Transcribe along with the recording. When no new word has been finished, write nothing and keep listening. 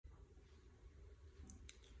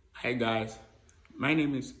Hi guys, my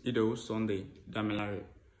name is Idowu Sunday Damilare.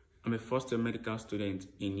 I'm a first-year medical student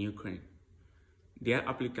in Ukraine. Dear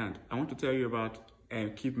applicant, I want to tell you about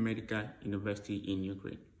Kyiv Medical University in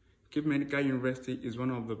Ukraine. Kyiv Medical University is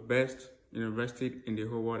one of the best universities in the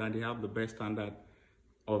whole world, and they have the best standard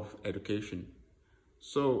of education.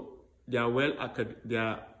 So their work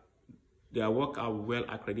are well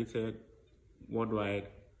accredited worldwide.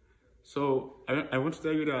 So I want to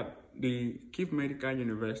tell you that the Kyiv Medical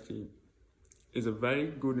University is a very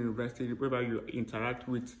good university where you interact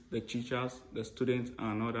with the teachers, the students,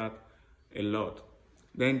 and all that a lot.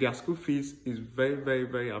 Then their school fees is very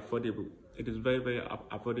affordable. It is very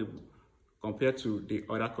affordable compared to the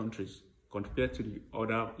other countries, compared to the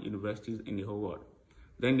other universities in the whole world.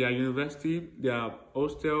 Then their university, their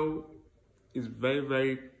hostel is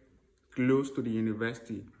very close to the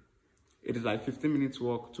university. It is like 15 minutes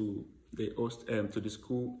walk to the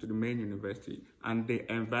school, to the main university, and the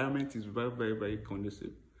environment is very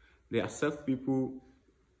conducive. They accept people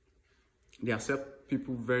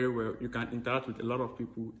very well. You can interact with a lot of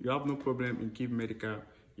people. You have no problem in Kyiv Medical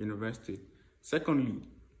University. Secondly,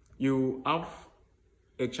 you have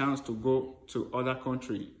a chance to go to other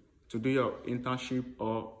country to do your internship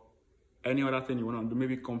or any other thing you want to do,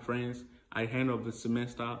 maybe conference at the end of the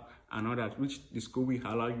semester and all that, which the school will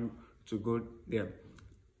allow you to go there.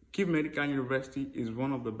 Kyiv Medical University is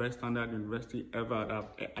one of the best standard university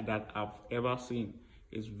that I've ever seen.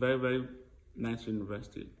 It's very nice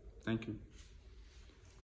university. Thank you.